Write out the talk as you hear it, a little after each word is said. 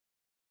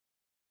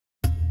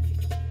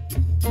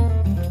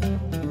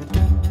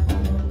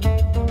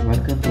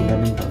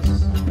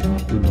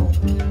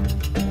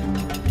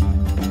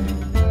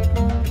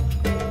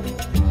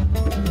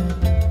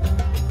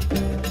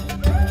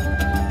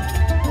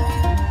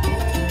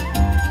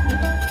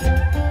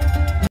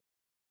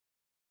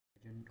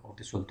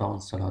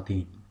Sultan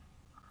Saladin.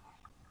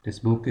 This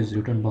book is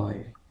written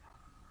by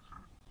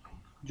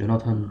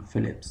Jonathan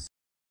Phillips.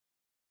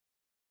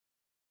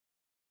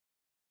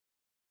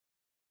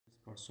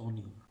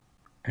 Personae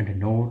and a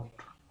note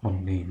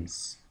on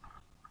names.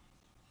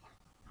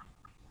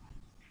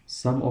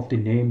 Some of the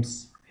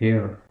names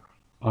here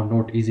are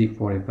not easy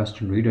for a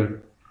Western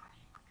reader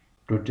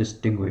to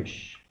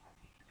distinguish.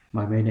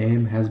 My main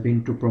aim has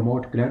been to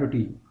promote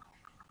clarity,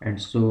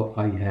 and so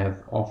I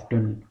have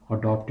often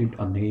adopted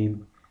a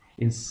name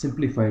in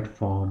simplified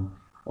form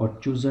or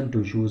chosen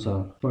to use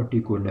a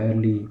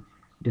particularly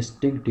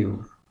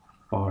distinctive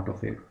part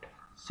of it.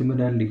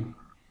 Similarly,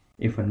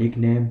 if a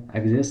nickname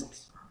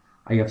exists,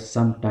 I have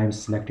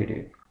sometimes selected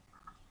it.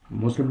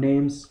 Muslim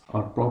names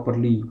are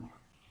properly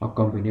a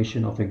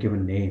combination of a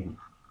given name,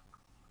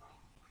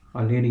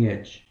 a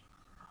lineage,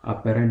 a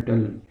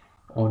parental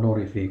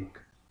honorific,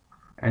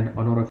 an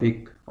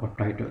honorific or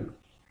title,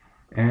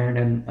 and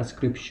an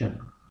ascription,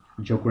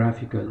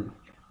 geographical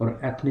or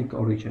ethnic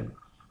origin,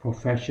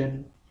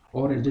 profession,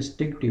 or a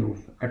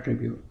distinctive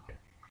attribute.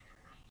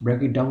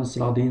 Breaking down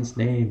Saladin's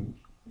name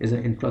is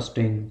an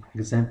interesting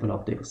example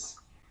of this.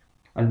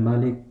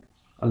 Al-Malik,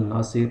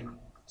 Al-Nasir,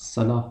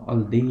 Salah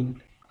al-Din,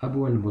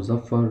 Abu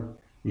al-Muzaffar,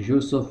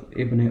 Yusuf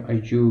ibn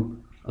Ayyub,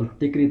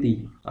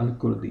 Al-Tikriti,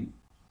 Al-Kurdi.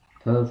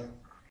 Thus,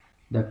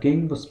 the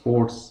king of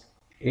sports,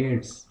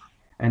 aids,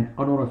 and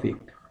honorific,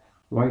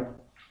 right,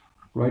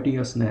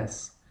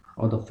 righteousness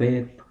of the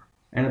faith,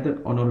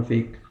 another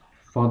honorific,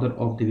 father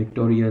of the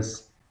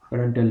victorious,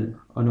 parental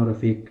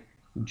honorific,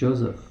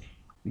 Joseph,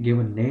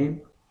 given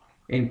name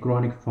in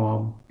Quranic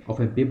form of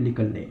a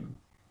biblical name,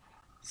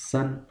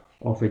 son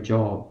of a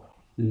job,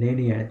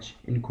 lineage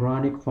in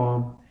Quranic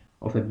form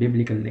of a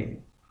biblical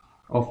name,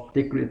 of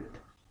Tikrit,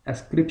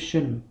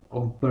 ascription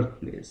of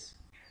birthplace,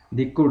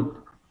 the Kurd,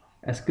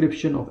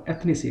 ascription of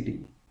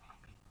ethnicity.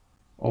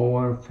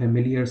 Our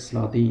familiar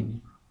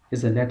Saladin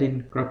is a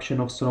Latin corruption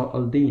of Salah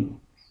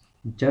al-Din,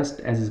 just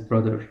as his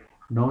brother,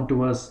 known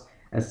to us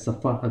as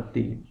Safah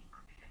ad-Din,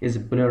 is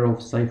brother of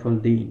Saif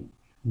al-Din,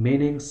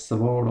 meaning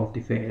sword of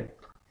the faith.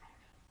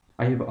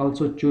 I have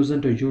also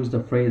chosen to use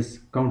the phrase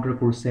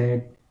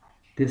counter-crusade.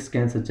 This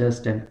can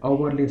suggest an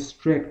overly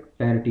strict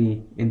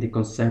parity in the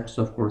concepts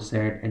of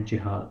crusade and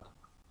jihad.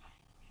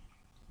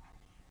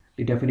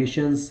 The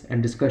definitions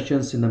and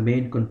discussions in the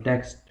main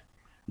context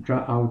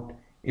draw out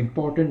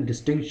important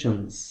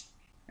distinctions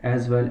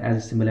as well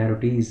as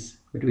similarities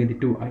between the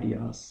two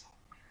ideas.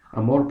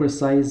 A more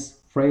precise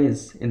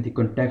phrase in the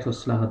context of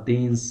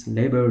Saladin's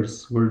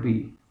labors will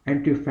be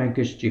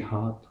anti-Frankish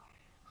jihad,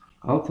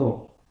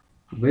 although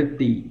with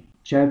the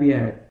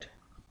caveat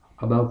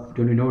above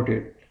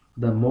denoted,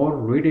 the more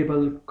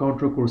readable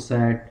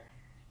counter-crusade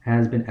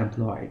has been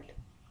employed,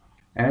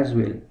 as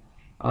will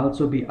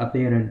also be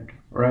apparent.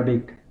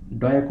 Arabic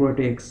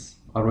diacritics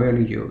are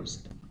rarely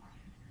used.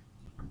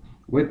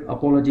 With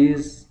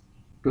apologies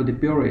to the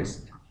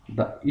purist,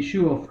 the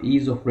issue of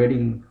ease of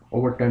reading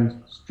overturns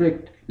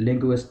strict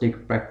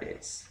linguistic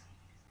practice.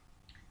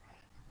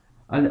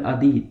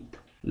 Al-Adid,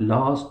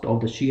 last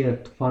of the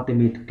Shiite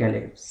Fatimid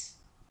caliphs.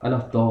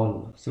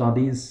 Al-Afdal,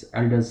 Saladin's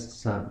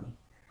eldest son.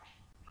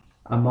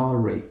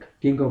 Amalric,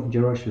 king of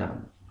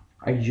Jerusalem.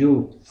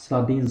 Ayyub,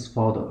 Saladin's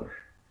father.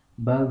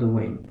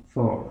 Baldwin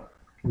IV,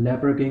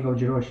 leper king of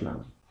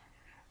Jerusalem.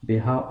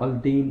 Beha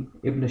al-Din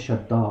ibn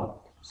Shaddad,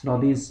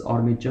 Saladin's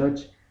army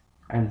judge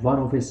and one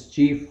of his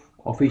chief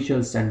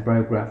officials and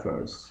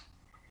biographers.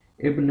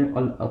 Ibn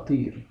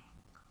al-Athir,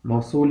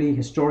 Mosuli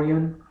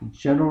historian,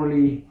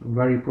 generally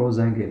very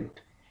pro-Zangid.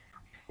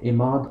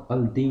 Imad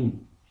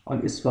al-Din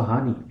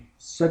al-Isfahani,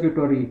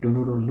 secretary to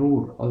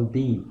Nur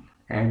al-Din,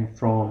 and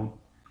from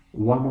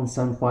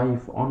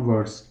 1175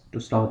 onwards to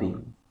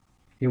Saladin.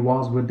 He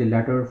was with the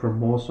latter for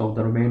most of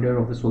the remainder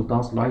of the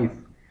Sultan's life,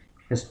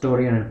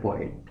 historian and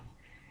poet.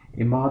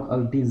 Imad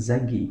al-Din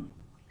Zangi,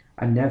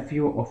 a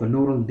nephew of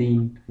Nur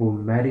al-Din who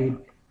married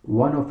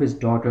one of his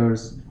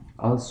daughters,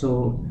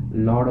 also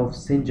Lord of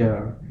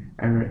Sinjar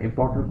and an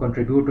important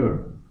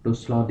contributor to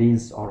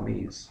Saladin's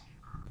armies.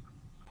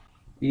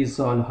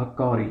 Isa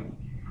al-Hakkari,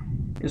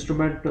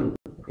 instrumental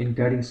in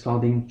getting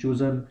Saladin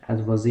chosen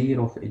as Wazir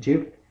of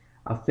Egypt,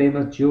 a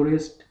famous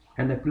jurist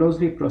and a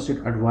closely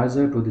trusted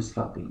advisor to the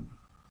Saladin.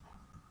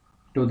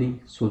 To the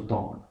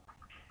Sultan.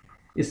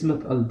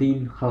 Ismat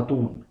al-Din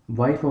Khatun,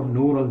 wife of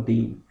Nur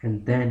al-Din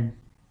and then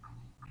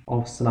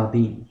of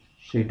Saladin.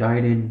 She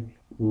died in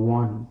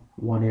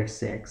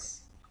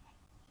 1186.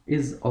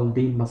 Is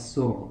al-Din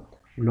Masud,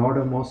 Lord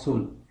of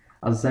Mosul,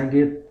 a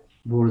Zangid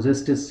who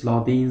resisted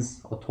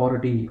Saladin's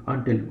authority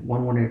until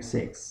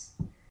 1186.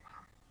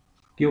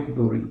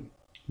 Kyukburi,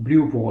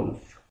 Blue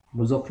Wolf,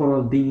 Muzaffar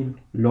al-Din,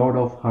 Lord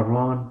of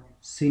Haran,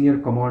 senior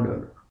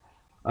commander.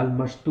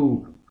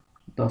 Al-Mashtub,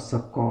 the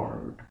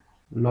Saqqard,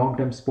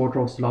 long-time supporter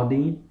of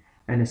Saladin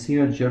and a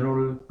senior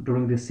general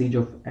during the siege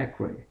of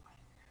Acre.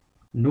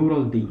 Nur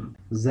al-Din,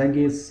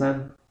 Zanghi's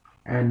son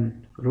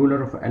and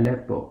ruler of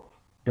Aleppo,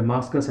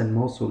 Damascus and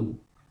Mosul,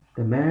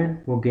 the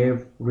man who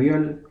gave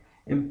real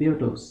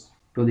impetus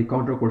to the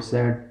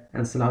counter-crusade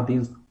and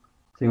Saladin's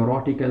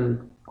theoretical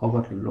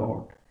our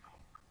Lord.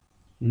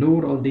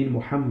 Nur al-Din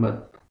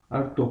Muhammad,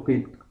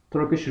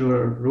 Turkish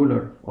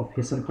ruler of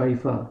Hassan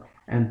Khalifa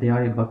and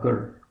Diyai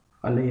Bakr,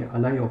 Ali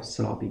of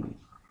Saladin.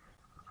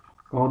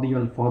 Qadi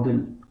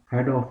al-Fadl,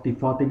 head of the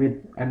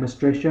Fatimid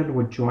administration,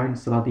 who joined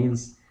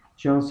Saladin's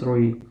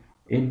chancellery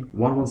in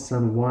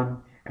 1171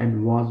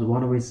 and was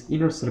one of his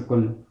inner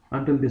circle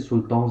until the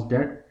Sultan's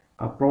death,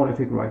 a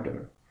prolific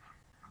writer.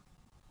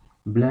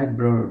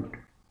 Blackbird,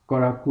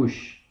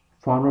 Karakush,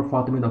 former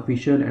Fatimid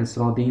official and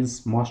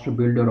Saladin's master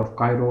builder of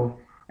Cairo,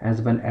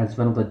 as well as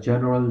one of the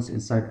generals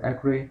inside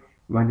Acre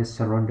when he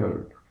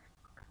surrendered.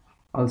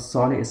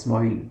 Al-Saleh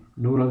Ismail,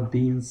 Nur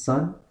al-Din's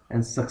son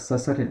and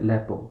successor in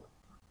Aleppo.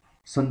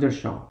 Sanjar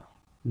Shah,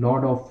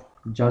 lord of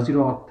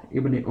Jazirat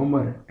ibn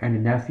Umar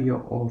and nephew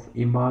of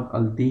Imad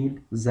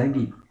al-Din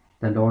Zengi,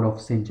 the lord of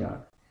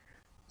Sinjar.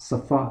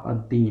 Safa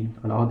ad-Din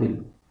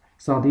al-Adil,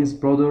 Saladin's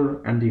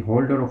brother and the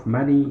holder of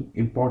many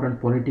important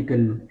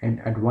political and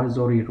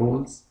advisory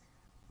roles,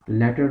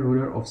 later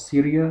ruler of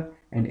Syria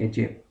and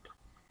Egypt.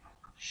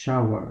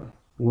 Shawar,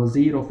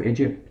 Wazir of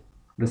Egypt,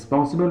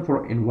 responsible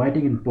for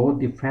inviting in both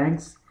the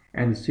Franks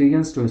and the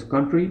Syrians to his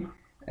country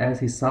as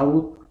he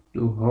sought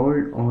to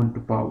hold on to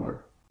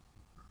power.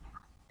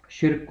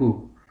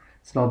 Shirkuh,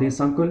 Saladin's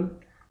uncle,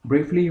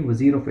 briefly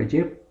Wazir of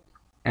Egypt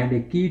and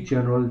a key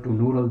general to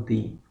Nur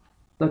al-Din.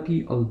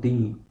 Taqi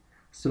al-Din,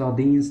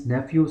 Saladin's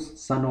nephew,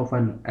 son of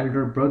an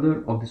elder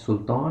brother of the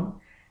Sultan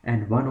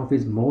and one of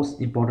his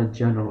most important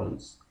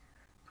generals.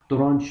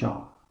 Turan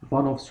Shah,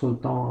 one of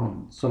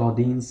Sultan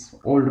Saladin's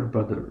older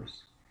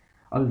brothers.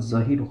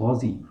 Al-Zahir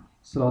Ghazi,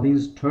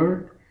 Saladin's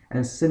third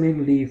and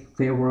seemingly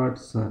favored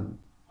son.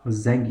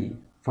 Zengi,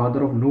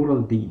 father of Nur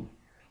al-Din,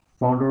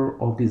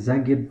 founder of the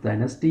Zengid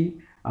dynasty,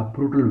 a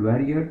brutal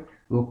warrior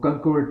who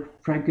conquered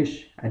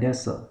Frankish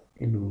Edessa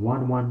in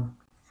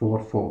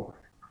 1144.